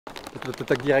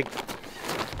Tac direct.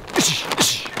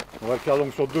 On va le faire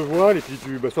donc sur 2 voiles et puis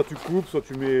soit tu coupes, soit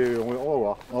tu mets.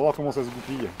 On va voir comment ça se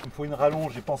goupille. Il me faut une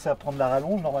rallonge, j'ai pensé à prendre la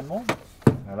rallonge normalement.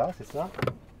 Voilà, c'est ça.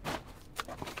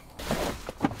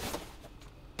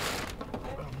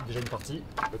 Déjà une partie.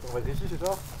 On va ici, c'est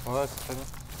ça? Ouais, c'est très bien.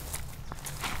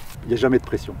 Il n'y a jamais de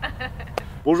pression.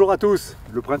 Bonjour à tous,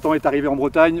 le printemps est arrivé en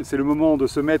Bretagne, c'est le moment de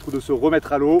se mettre ou de se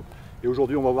remettre à l'eau. Et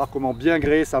aujourd'hui on va voir comment bien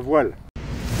gréer sa voile.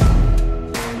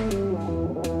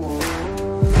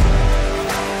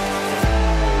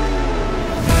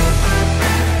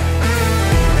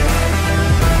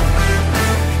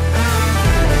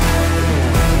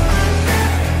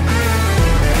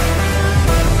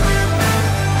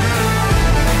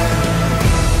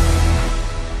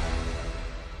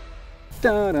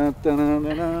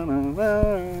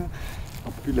 On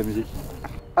peut plus de la musique.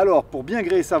 Alors, pour bien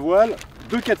gréer sa voile,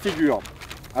 2 cas de figure.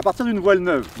 À partir d'une voile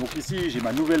neuve, donc ici j'ai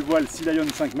ma nouvelle voile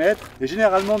𝙍𝙊𝙄𝙬𝘾 5 mètres. Et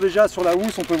généralement déjà sur la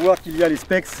housse, on peut voir qu'il y a les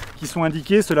specs qui sont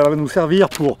indiqués. Cela va nous servir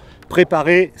pour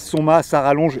préparer son mât, sa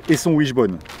rallonge et son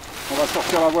wishbone. On va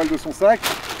sortir la voile de son sac.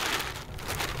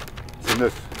 C'est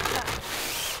neuf.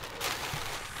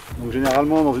 Donc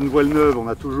généralement dans une voile neuve, on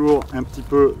a toujours un petit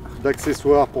peu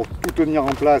d'accessoires pour tout tenir en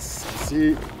place.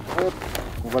 Ici, hop,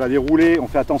 on va la dérouler, on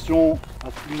fait attention à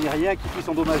ce qu'il n'y ait rien qui puisse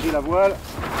endommager la voile.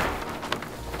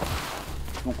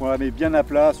 Donc on la met bien à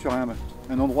plat sur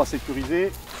un endroit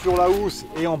sécurisé. Sur la housse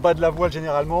et en bas de la voile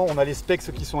généralement, on a les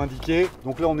specs qui sont indiqués.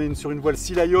 Donc là on est sur une voile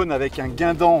𝙍𝙊𝙄𝙬𝘾 avec un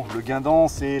guindant. Le guindant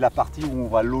c'est la partie où on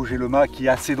va loger le mât qui est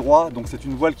assez droit. Donc c'est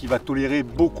une voile qui va tolérer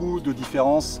beaucoup de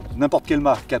différences. N'importe quel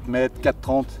mât, 4 mètres,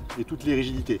 4,30 et toutes les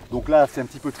rigidités. Donc là c'est un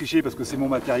petit peu triché parce que c'est mon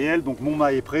matériel. Donc mon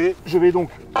mât est prêt. Je vais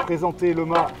donc présenter le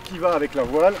mât qui va avec la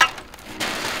voile.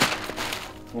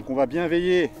 Donc on va bien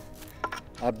veiller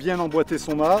à bien emboîter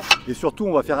son mât et surtout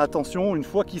on va faire attention une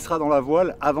fois qu'il sera dans la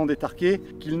voile avant d'étarquer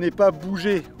qu'il n'ait pas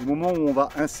bougé au moment où on va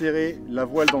insérer la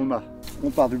voile dans le mât. On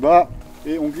part du bas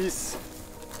et on glisse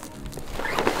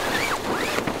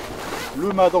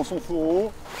le mât dans son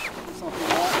fourreau tout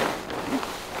simplement.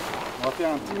 On va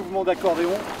faire un petit mouvement d'accordéon.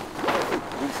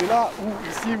 Donc c'est là où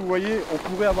ici vous voyez on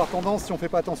pourrait avoir tendance si on ne fait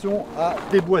pas attention à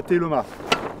déboîter le mât.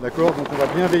 D'accord, donc on va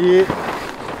bien veiller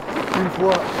une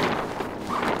fois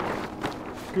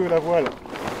que la voile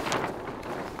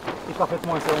est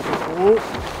parfaitement insérée dans son fourreau.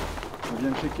 On vient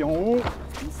de checker en haut,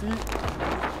 ici.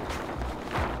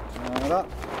 Voilà.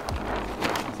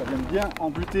 Ça vient de bien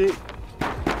embuter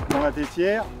dans la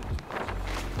tétière.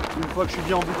 Une fois que je suis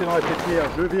bien embuté dans la tétière,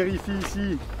 je vérifie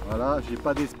ici. Voilà, j'ai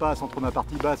pas d'espace entre ma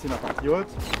partie basse et ma partie haute.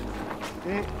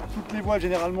 Et toutes les voiles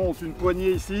généralement ont une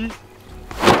poignée ici.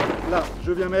 Là,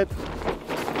 je viens mettre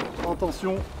en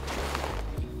tension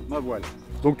ma voile.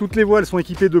 Donc toutes les voiles sont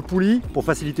équipées de poulies pour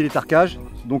faciliter l'étarquage.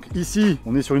 Donc ici,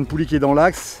 on est sur une poulie qui est dans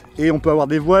l'axe et on peut avoir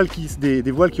des voiles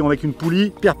qui ont avec une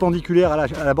poulie perpendiculaire à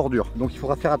la bordure. Donc il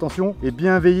faudra faire attention et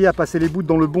bien veiller à passer les bouts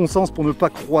dans le bon sens pour ne pas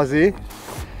croiser.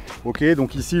 Ok,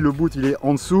 donc ici le bout il est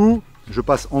en dessous. Je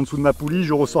passe en dessous de ma poulie,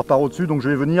 je ressors par au-dessus. Donc je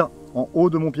vais venir en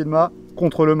haut de mon pied de mât,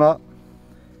 contre le mât.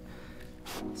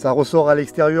 Ça ressort à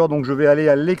l'extérieur, donc je vais aller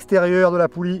à l'extérieur de la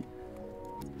poulie.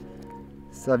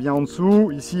 Ça vient en dessous,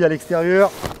 ici à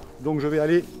l'extérieur, donc je vais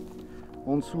aller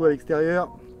en dessous à l'extérieur.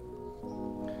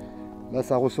 Là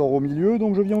ça ressort au milieu,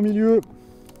 donc je viens au milieu.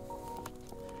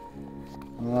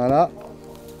 Voilà.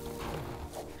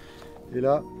 Et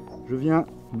là, je viens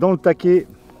dans le taquet.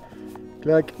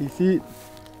 Clac, ici.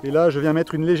 Et là, je viens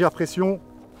mettre une légère pression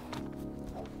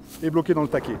et bloquer dans le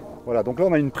taquet. Voilà, donc là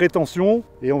on a une prétention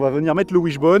et on va venir mettre le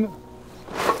wishbone.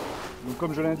 Donc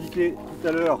comme je l'ai indiqué tout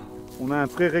à l'heure, on a un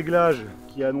pré-réglage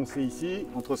qui est annoncé ici,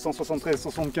 entre 173 et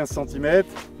 175 cm.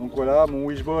 Donc voilà, mon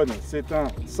wishbone c'est un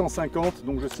 150,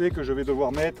 donc je sais que je vais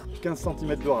devoir mettre 15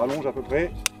 cm de rallonge à peu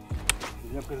près.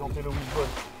 Je viens présenter le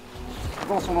wishbone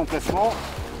dans son emplacement.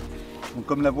 Donc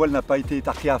comme la voile n'a pas été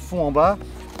étarquée à fond en bas,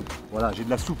 voilà, j'ai de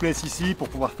la souplesse ici pour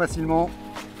pouvoir facilement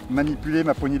manipuler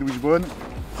ma poignée de wishbone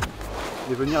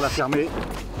et venir la fermer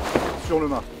sur le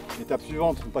mât. Étape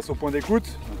suivante, on passe au point d'écoute.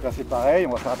 Donc là c'est pareil,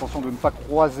 on va faire attention de ne pas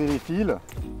croiser les fils,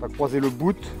 pas croiser le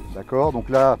bout, d'accord. Donc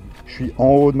là je suis en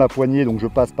haut de ma poignée, donc je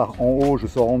passe par en haut, je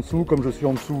sors en dessous. Comme je suis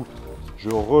en dessous, je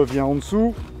reviens en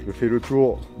dessous, je fais le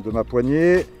tour de ma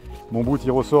poignée, mon bout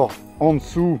il ressort en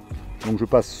dessous, donc je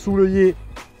passe sous l'œillet.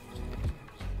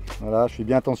 Voilà, je fais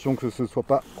bien attention que ce ne soit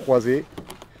pas croisé.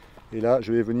 Et là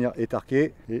je vais venir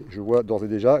étarquer et je vois d'ores et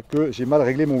déjà que j'ai mal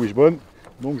réglé mon wishbone,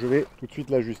 donc je vais tout de suite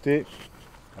l'ajuster.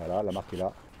 Voilà, la marque est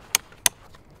là.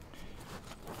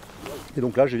 Et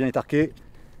donc là, je viens étarquer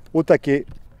au taquet.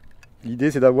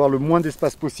 L'idée, c'est d'avoir le moins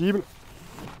d'espace possible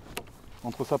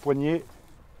entre sa poignée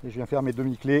et je viens faire mes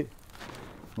demi-clés.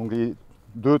 Donc les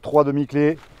 2-3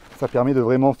 demi-clés. Ça permet de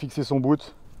vraiment fixer son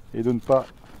bout et de ne pas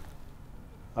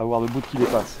avoir de bout qui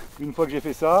dépasse. Une fois que j'ai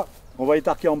fait ça, on va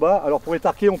étarquer en bas. Alors pour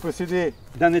étarquer, on peut s'aider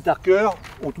d'un étarqueur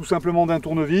ou tout simplement d'un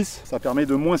tournevis. Ça permet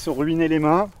de moins se ruiner les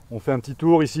mains. On fait un petit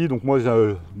tour ici. Donc moi,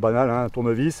 j'ai banal, hein, un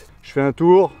tournevis. Je fais un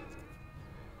tour.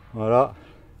 Voilà.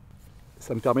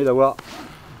 Ça me permet d'avoir...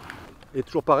 Et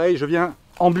toujours pareil, je viens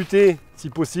embuter si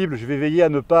possible. Je vais veiller à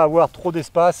ne pas avoir trop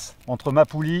d'espace entre ma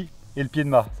poulie et le pied de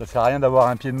mât. Ça sert à rien d'avoir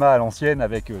un pied de mât à l'ancienne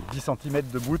avec 10 cm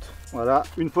de bout. Voilà.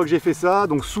 Une fois que j'ai fait ça,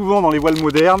 donc souvent dans les voiles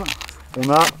modernes, on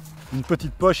a une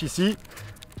petite poche ici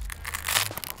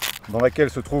dans laquelle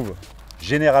se trouve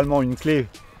généralement une clé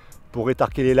pour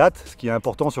rétarquer les lattes. Ce qui est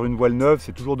important sur une voile neuve,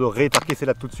 c'est toujours de rétarquer ses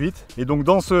lattes tout de suite. Et donc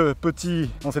dans cette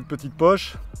petite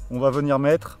poche, on va venir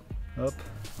mettre, hop,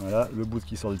 voilà, le bout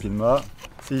qui sort du pied de mât.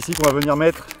 C'est ici qu'on va venir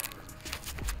mettre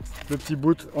le petit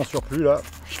bout en surplus là.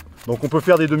 Donc on peut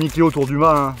faire des demi-clés autour du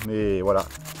mât, hein, mais voilà,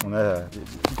 on a des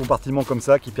petits compartiments comme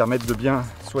ça qui permettent de bien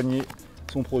soigner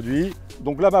son produit.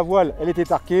 Donc là ma voile elle est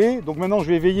étarquée, donc maintenant je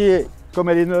vais veiller, comme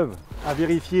elle est neuve, à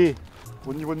vérifier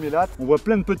au niveau de mes lattes. On voit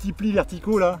plein de petits plis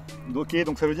verticaux là, ok,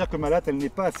 donc ça veut dire que ma latte elle n'est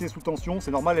pas assez sous tension,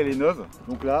 c'est normal, elle est neuve.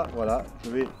 Donc là voilà,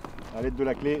 je vais à l'aide de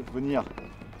la clé venir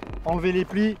enlever les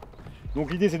plis.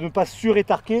 Donc l'idée c'est de ne pas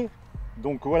surétarquer,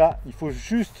 donc voilà, il faut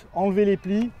juste enlever les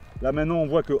plis. Là maintenant on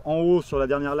voit qu'en haut sur la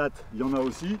dernière latte il y en a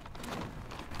aussi.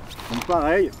 Donc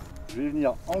pareil, je vais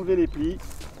venir enlever les plis,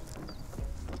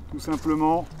 tout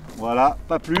simplement, voilà,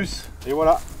 pas plus. Et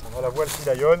voilà, on a la voile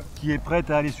qui est prête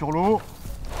à aller sur l'eau.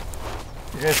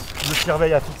 Il reste le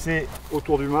surveil à fixer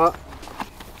autour du mât.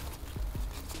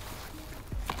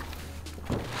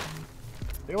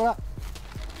 Et voilà.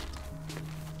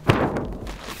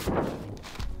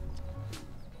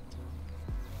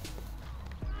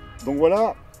 Donc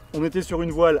voilà, on était sur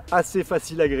une voile assez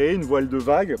facile à gréer, une voile de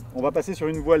vague. On va passer sur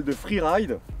une voile de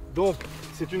freeride. Donc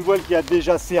c'est une voile qui a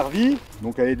déjà servi,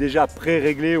 donc elle est déjà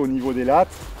pré-réglée au niveau des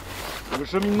lattes. Le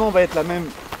cheminement va être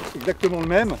exactement le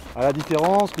même, à la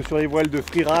différence que sur les voiles de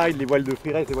freeride, les voiles de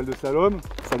freerace, les voiles de slalom,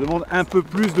 ça demande un peu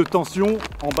plus de tension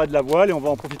en bas de la voile et on va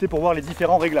en profiter pour voir les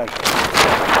différents réglages.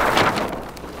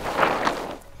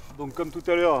 Donc comme tout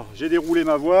à l'heure, j'ai déroulé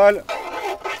ma voile,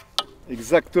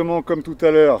 exactement comme tout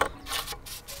à l'heure.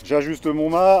 J'ajuste mon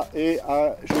mât et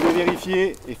je vais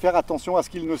vérifier et faire attention à ce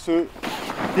qu'il ne se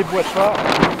déboîte pas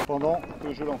pendant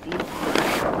que je l'enfile.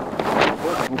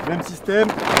 Donc même système,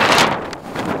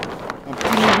 un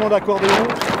petit mouvement d'accordéon,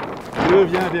 je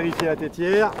viens vérifier la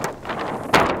tétière,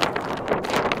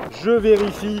 je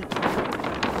vérifie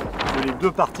que les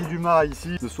deux parties du mât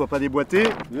ici ne soient pas déboîtées,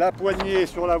 la poignée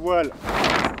sur la voile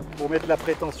pour mettre la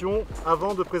prétension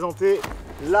avant de présenter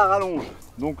la rallonge.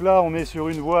 Donc là on est sur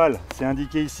une voile, c'est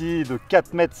indiqué ici, de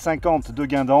 4,50 m de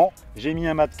guindant. J'ai mis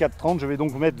un mât de 4,30 m, je vais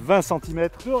donc mettre 20 cm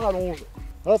de rallonge.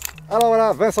 Hop, alors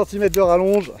voilà, 20 cm de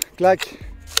rallonge, clac,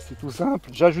 c'est tout simple.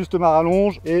 J'ajuste ma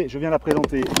rallonge et je viens la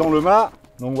présenter dans le mât.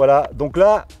 Donc voilà, donc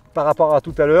là, par rapport à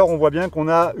tout à l'heure, on voit bien qu'on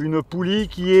a une poulie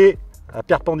qui est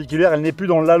perpendiculaire, elle n'est plus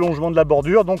dans l'allongement de la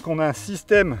bordure, donc on a un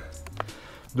système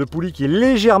de poulie qui est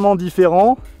légèrement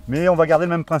différent, mais on va garder le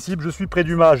même principe. Je suis près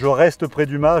du mât, je reste près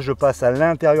du mât, je passe à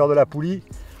l'intérieur de la poulie.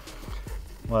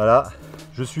 Voilà,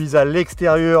 je suis à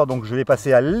l'extérieur, donc je vais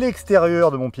passer à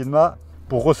l'extérieur de mon pied de mât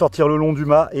pour ressortir le long du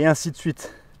mât et ainsi de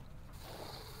suite.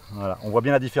 Voilà, on voit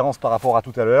bien la différence par rapport à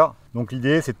tout à l'heure. Donc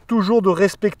l'idée c'est toujours de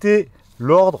respecter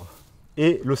l'ordre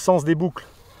et le sens des boucles,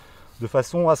 de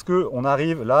façon à ce qu'on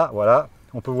arrive là, voilà,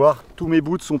 on peut voir tous mes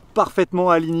bouts sont parfaitement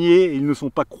alignés et ils ne sont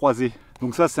pas croisés.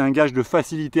 Donc ça c'est un gage de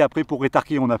facilité après pour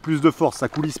rétarquer, on a plus de force, ça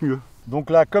coulisse mieux. Donc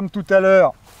là comme tout à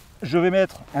l'heure, je vais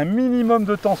mettre un minimum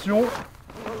de tension.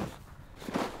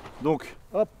 Donc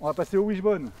hop, on va passer au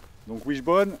wishbone. Donc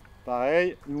wishbone,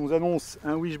 pareil, il nous annonce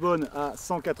un wishbone à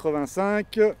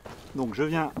 185. Donc je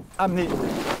viens amener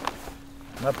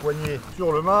ma poignée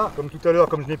sur le mât. Comme tout à l'heure,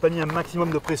 comme je n'ai pas mis un maximum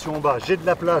de pression en bas, j'ai de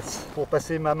la place pour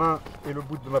passer ma main et le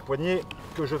bout de ma poignée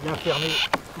que je viens fermer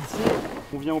ici.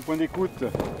 On vient au point d'écoute.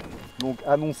 Donc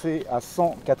annoncé à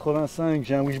 185,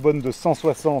 j'ai un wishbone de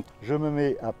 160, je me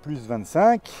mets à plus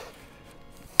 25.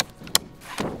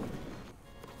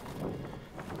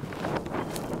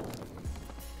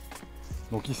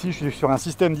 Donc ici je suis sur un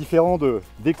système différent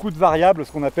d'écoute variable,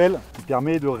 ce qu'on appelle, qui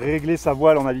permet de régler sa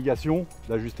voile en navigation,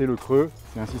 d'ajuster le creux.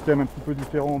 C'est un système un petit peu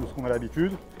différent de ce qu'on a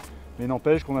l'habitude, mais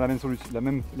n'empêche qu'on a la même solution, la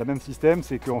même système,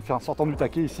 c'est qu'en sortant du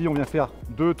taquet ici, on vient faire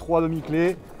 2-3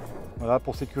 demi-clés, voilà,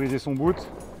 pour sécuriser son bout.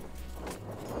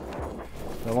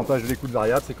 L'avantage de l'écoute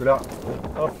variable, c'est que là,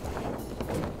 hop,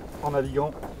 en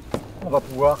naviguant, on va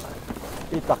pouvoir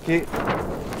étarquer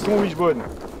son wishbone.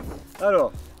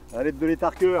 Alors, à l'aide de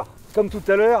l'étarqueur, comme tout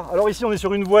à l'heure. Alors ici on est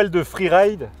sur une voile de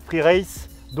freeride, freerace.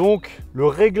 Donc le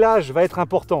réglage va être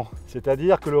important.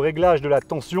 C'est-à-dire que le réglage de la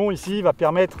tension ici va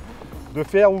permettre de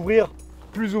faire ouvrir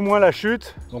plus ou moins la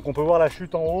chute. Donc on peut voir la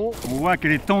chute en haut. On voit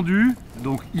qu'elle est tendue.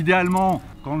 Donc idéalement,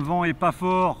 quand le vent est pas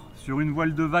fort, sur une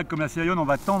voile de vague comme la Sierra Leone, on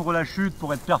va tendre la chute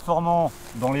pour être performant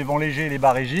dans les vents légers et les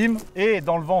bas régimes. Et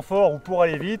dans le vent fort ou pour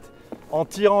aller vite, en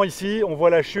tirant ici, on voit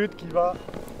la chute qui va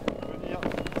venir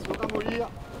se ramollir.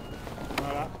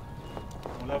 Voilà.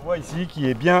 On la voit ici qui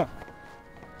est bien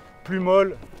plus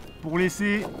molle pour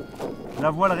laisser la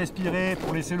voile respirer,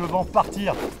 pour laisser le vent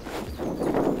partir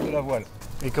de la voile.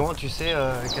 Et comment tu sais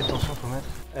quelle tension faut mettre?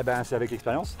 Eh ben c'est avec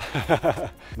l'expérience.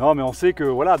 Non mais on sait que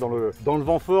voilà, dans le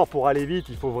vent fort, pour aller vite,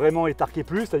 il faut vraiment étarquer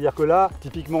plus. C'est-à-dire que là,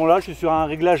 typiquement là, je suis sur un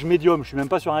réglage médium, je suis même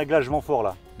pas sur un réglage vent fort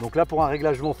là. Donc là, pour un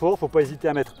réglage vent fort, faut pas hésiter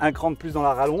à mettre un cran de plus dans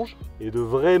la rallonge et de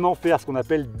vraiment faire ce qu'on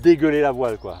appelle dégueuler la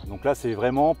voile, quoi. Donc là, c'est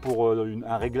vraiment pour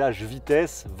un réglage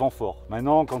vitesse vent fort.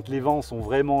 Maintenant, quand les vents sont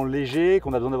vraiment légers,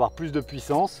 qu'on a besoin d'avoir plus de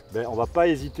puissance, ben, on va pas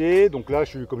hésiter. Donc là,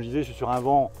 comme je disais, je suis sur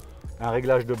un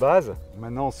réglage de base.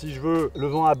 Maintenant, si je veux le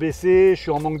vent à baisser, je suis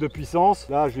en manque de puissance,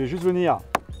 là je vais juste venir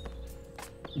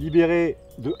libérer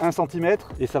de 1 cm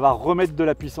et ça va remettre de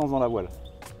la puissance dans la voile.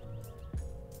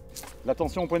 La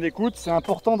tension au point d'écoute, c'est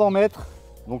important d'en mettre,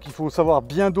 donc il faut savoir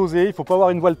bien doser, il ne faut pas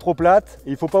avoir une voile trop plate et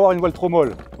il ne faut pas avoir une voile trop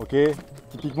molle. Ok,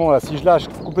 typiquement là, si je lâche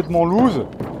complètement loose,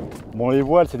 bon, les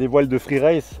voiles, c'est des voiles de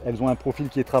freerace, elles ont un profil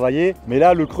qui est travaillé, mais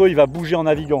là, le creux, il va bouger en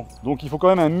naviguant. Donc, il faut quand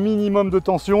même un minimum de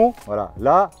tension. Voilà,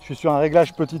 là, je suis sur un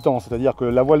réglage petit temps, c'est-à-dire que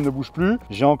la voile ne bouge plus,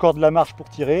 j'ai encore de la marge pour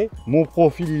tirer, mon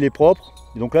profil, il est propre,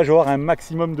 et donc là, je vais avoir un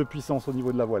maximum de puissance au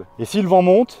niveau de la voile. Et si le vent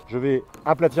monte, je vais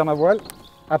aplatir ma voile,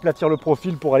 aplatir le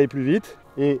profil pour aller plus vite,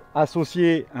 et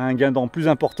associé à un gain d'an plus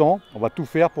important, on va tout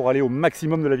faire pour aller au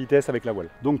maximum de la vitesse avec la voile.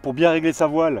 Donc, pour bien régler sa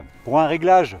voile, pour un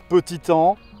réglage petit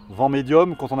temps, vent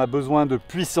médium, quand on a besoin de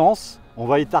puissance, on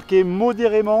va étarquer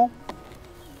modérément.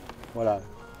 Voilà,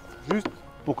 juste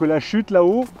pour que la chute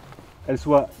là-haut, elle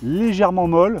soit légèrement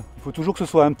molle. Il faut toujours que ce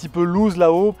soit un petit peu loose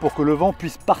là-haut pour que le vent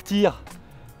puisse partir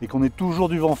et qu'on ait toujours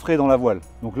du vent frais dans la voile.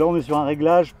 Donc là, on est sur un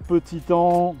réglage petit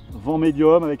temps, vent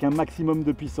médium avec un maximum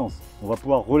de puissance. On va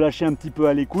pouvoir relâcher un petit peu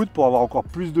à l'écoute pour avoir encore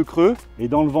plus de creux. Et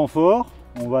dans le vent fort,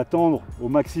 on va tendre au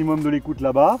maximum de l'écoute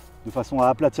là-bas, de façon à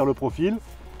aplatir le profil.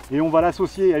 Et on va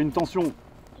l'associer à une tension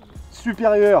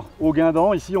supérieure au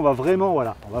guindant. Ici, on va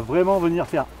vraiment venir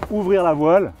faire ouvrir la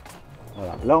voile.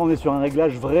 Voilà. Là, on est sur un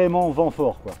réglage vraiment vent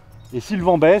fort, quoi. Et si le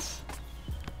vent baisse,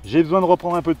 j'ai besoin de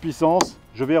reprendre un peu de puissance.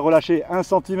 Je vais relâcher 1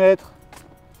 cm.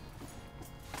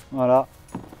 Voilà.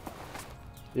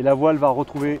 Et la voile va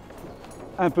retrouver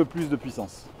un peu plus de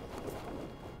puissance.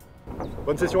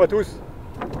 Bonne session à tous.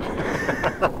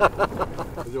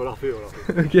 Vas-y, on la refait.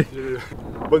 Ok.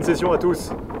 Bonne session à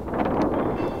tous.